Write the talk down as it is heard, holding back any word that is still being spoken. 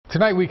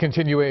Tonight we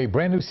continue a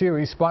brand new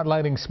series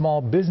spotlighting small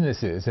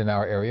businesses in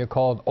our area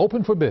called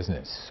Open for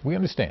Business. We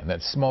understand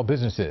that small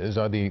businesses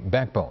are the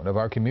backbone of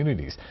our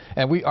communities,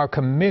 and we are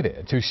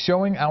committed to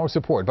showing our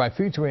support by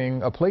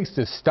featuring a place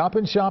to stop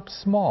and shop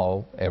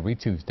small every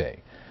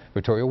Tuesday.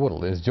 Vittoria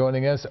Woodill is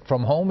joining us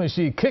from home as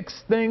she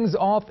kicks things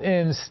off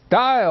in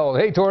style.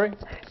 Hey, Tori.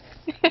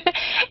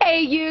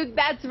 Hey, you,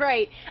 that's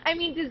right. I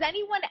mean, does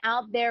anyone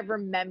out there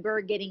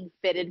remember getting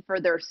fitted for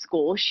their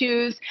school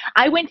shoes?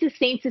 I went to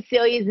St.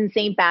 Cecilia's and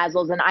St.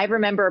 Basil's, and I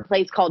remember a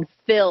place called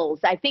Phil's.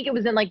 I think it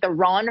was in like the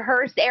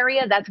Ronhurst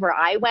area. That's where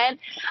I went.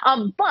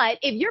 But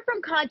if you're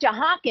from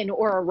Conshohocken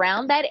or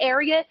around that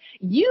area,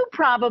 you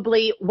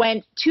probably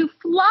went to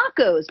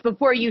Flocco's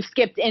before you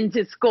skipped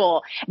into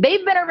school.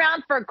 They've been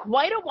around for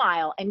quite a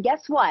while, and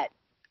guess what?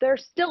 They're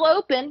still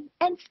open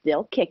and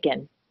still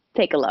kicking.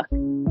 Take a look.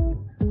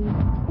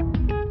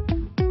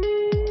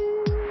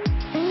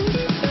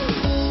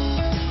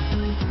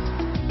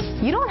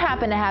 You don't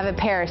happen to have a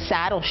pair of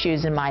saddle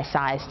shoes in my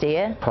size, do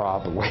you?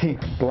 Probably.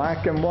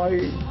 Black and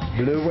white,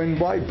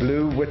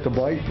 blue with the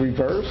white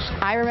reverse.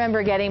 I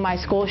remember getting my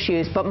school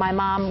shoes, but my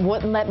mom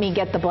wouldn't let me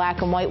get the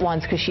black and white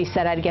ones because she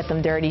said I'd get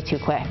them dirty too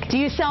quick. Do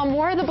you sell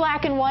more of the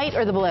black and white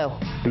or the blue?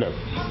 Blue.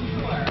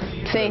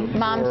 See,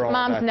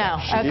 moms know.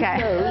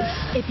 Okay.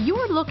 If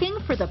you're looking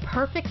for the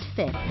perfect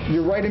fit,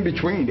 you're right in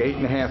between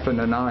 8.5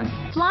 and a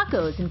 9.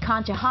 Flocco's in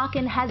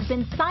Conshohocken has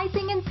been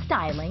sizing and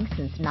styling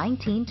since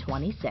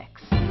 1926.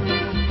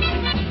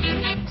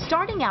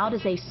 Starting out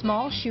as a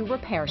small shoe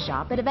repair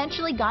shop, it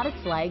eventually got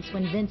its legs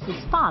when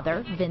Vince's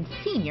father, Vince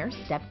Sr.,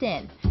 stepped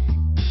in.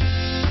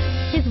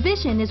 His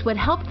vision is what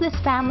helped this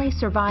family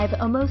survive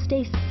almost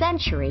a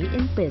century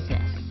in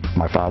business.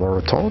 My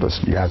father told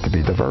us you have to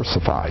be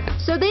diversified.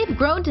 So they've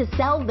grown to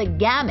sell the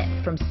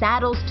gamut, from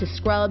saddles to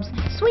scrubs,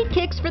 sweet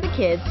kicks for the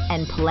kids,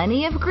 and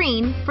plenty of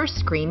green for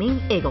screaming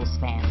Eagles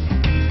fans.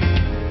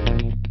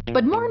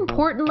 But more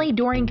importantly,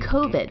 during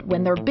COVID,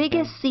 when their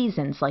biggest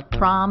seasons like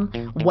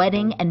prom,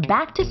 wedding, and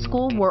back to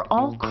school were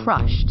all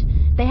crushed,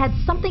 they had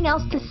something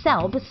else to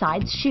sell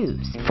besides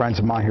shoes. Friends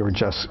of mine who are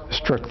just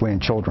strictly in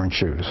children's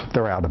shoes,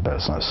 they're out of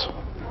business.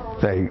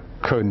 They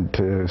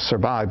couldn't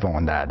survive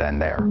on that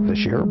end there this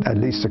year. At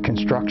least the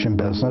construction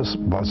business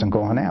wasn't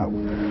going out.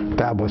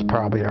 That was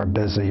probably our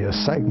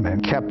busiest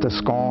segment. Kept us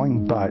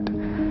going, but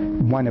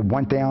when it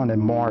went down in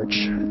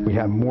March, we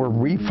had more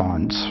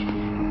refunds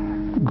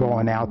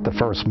going out the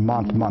first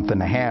month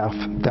and a half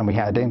than we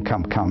had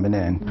income coming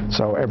in.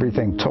 So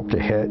everything took a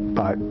hit,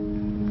 but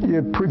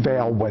you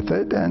prevail with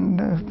it,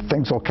 and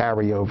things will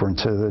carry over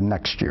into the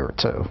next year or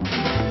two.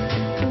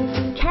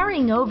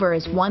 Carrying over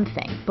is one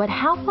thing, but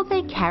how will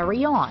they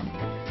carry on?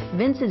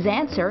 Vince's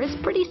answer is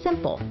pretty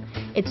simple.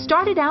 It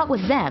started out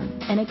with them,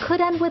 and it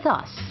could end with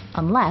us,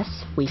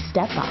 unless we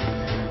step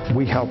up.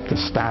 We helped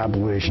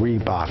establish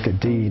Reebok,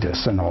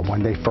 Adidas, and all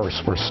when they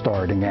first were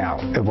starting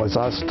out. It was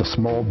us, the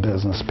small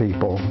business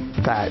people,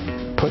 that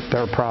put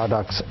their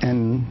products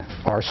in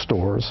our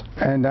stores.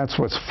 And that's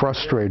what's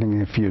frustrating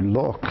if you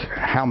look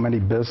how many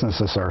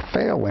businesses are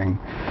failing.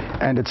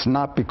 And it's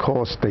not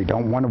because they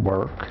don't want to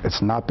work.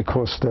 It's not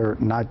because they're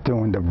not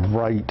doing the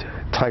right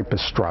type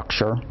of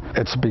structure.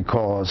 It's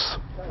because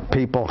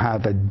people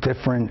have a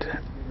different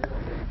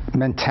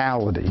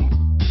mentality.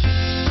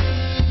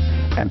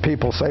 And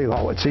people say,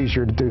 oh, it's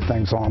easier to do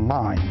things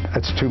online.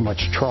 It's too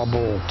much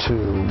trouble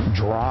to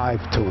drive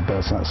to a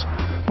business.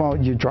 Well,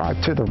 you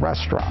drive to the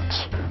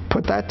restaurants.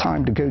 Put that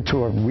time to go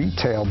to a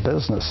retail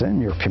business in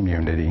your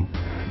community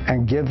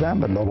and give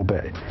them a little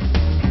bit.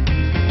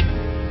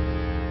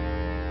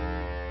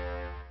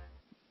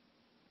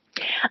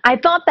 I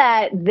thought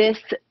that this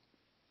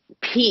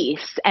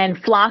piece,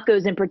 and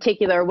Flocco's in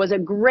particular, was a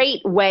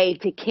great way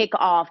to kick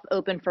off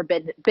Open for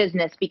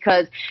Business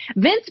because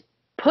Vince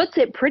puts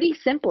it pretty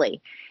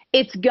simply.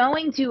 It's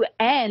going to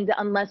end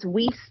unless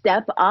we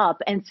step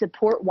up and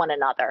support one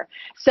another.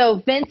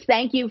 So Vince,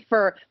 thank you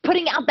for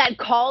putting out that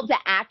call to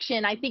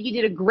action. I think you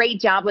did a great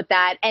job with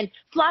that. And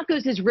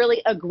Flocco's is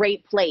really a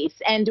great place.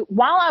 And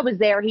while I was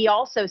there, he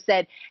also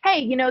said, hey,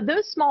 you know,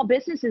 those small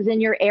businesses in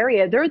your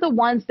area, they're the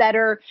ones that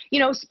are, you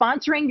know,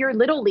 sponsoring your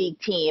little league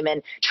team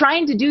and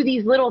trying to do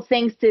these little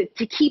things to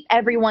keep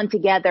everyone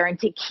together and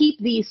to keep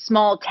these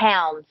small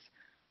towns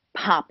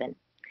popping.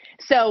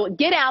 So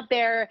get out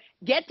there,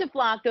 get to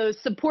Flocco's,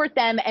 support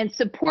them, and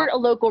support a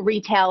local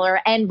retailer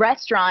and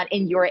restaurant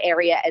in your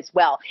area as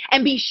well.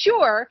 And be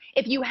sure,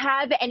 if you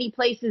have any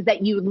places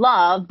that you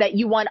love that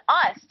you want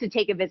us to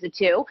take a visit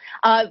to,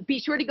 be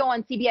sure to go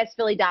on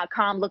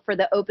cbsphilly.com, look for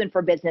the Open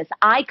for Business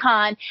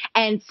icon,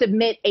 and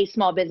submit a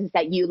small business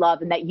that you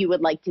love and that you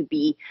would like to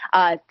see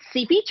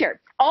featured.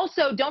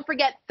 Also, don't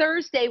forget,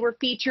 Thursday, we're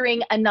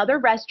featuring another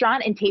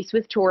restaurant in Taste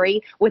with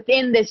Tori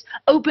within this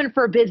Open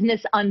for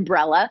Business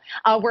umbrella.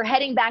 We're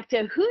heading back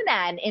to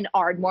Hunan in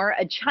Ardmore,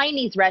 a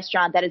Chinese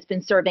restaurant that has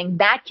been serving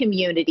that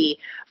community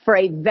for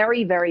a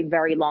very, very,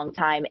 very long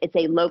time. It's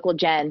a local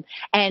gem.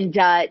 And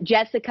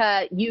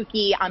Jessica,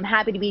 Yuki, I'm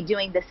happy to be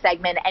doing this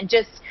segment and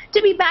just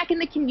to be back in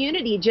the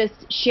community, just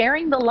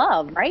sharing the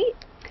love, right?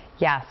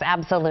 Yes,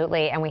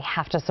 absolutely. And we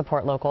have to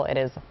support local. It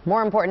is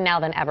more important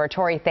now than ever.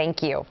 Tori,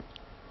 thank you.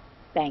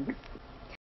 Thanks.